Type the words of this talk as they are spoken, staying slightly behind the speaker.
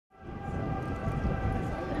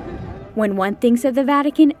When one thinks of the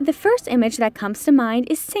Vatican, the first image that comes to mind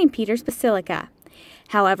is St. Peter's Basilica.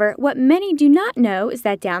 However, what many do not know is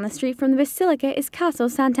that down the street from the Basilica is Castle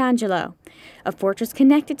Sant'Angelo, a fortress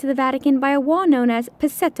connected to the Vatican by a wall known as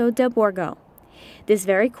Passetto del Borgo. This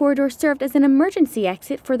very corridor served as an emergency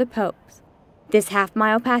exit for the popes. This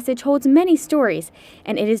half-mile passage holds many stories,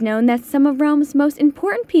 and it is known that some of Rome's most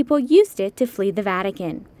important people used it to flee the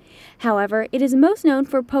Vatican. However, it is most known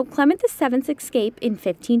for Pope Clement VII's escape in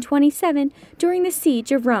 1527 during the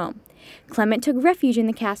siege of Rome. Clement took refuge in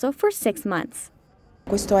the castle for 6 months.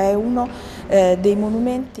 This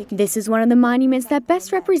is one of the monuments that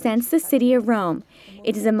best represents the city of Rome.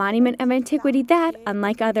 It is a monument of antiquity that,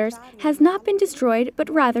 unlike others, has not been destroyed but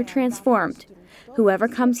rather transformed. Whoever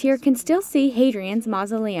comes here can still see Hadrian's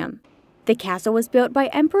mausoleum. The castle was built by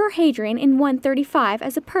Emperor Hadrian in 135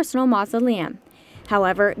 as a personal mausoleum.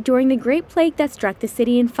 However, during the Great Plague that struck the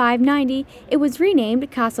city in 590, it was renamed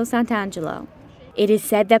Castle Sant'Angelo. It is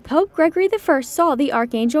said that Pope Gregory I saw the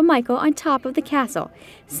Archangel Michael on top of the castle,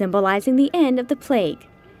 symbolizing the end of the plague.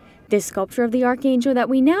 This sculpture of the Archangel that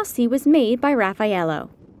we now see was made by Raffaello.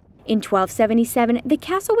 In 1277, the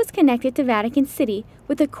castle was connected to Vatican City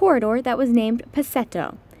with a corridor that was named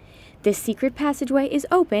Passetto. This secret passageway is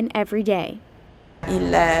open every day.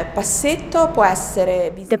 The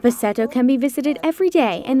Passetto can be visited every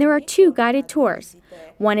day, and there are 2 guided tours.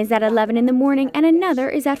 One is at 11 in the morning and another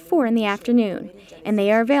is at 4 in the afternoon, and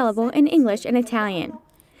they are available in English and Italian.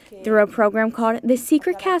 Through a program called The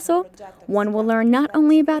Secret Castle, one will learn not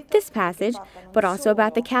only about this passage, but also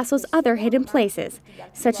about the castle's other hidden places,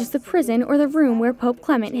 such as the prison or the room where Pope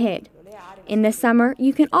Clement hid. In the summer,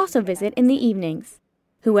 you can also visit in the evenings.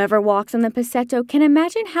 Whoever walks on the Passetto can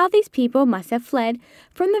imagine how these people must have fled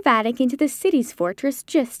from the Vatican to the city's fortress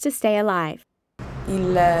just to stay alive.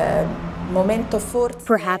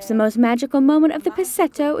 Perhaps the most magical moment of the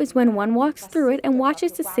Passetto is when one walks through it and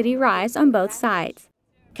watches the city rise on both sides.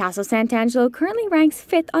 Castle Sant'Angelo currently ranks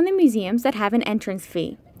 5th on the museums that have an entrance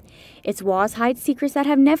fee. Its walls hide secrets that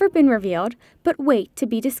have never been revealed, but wait to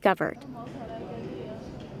be discovered.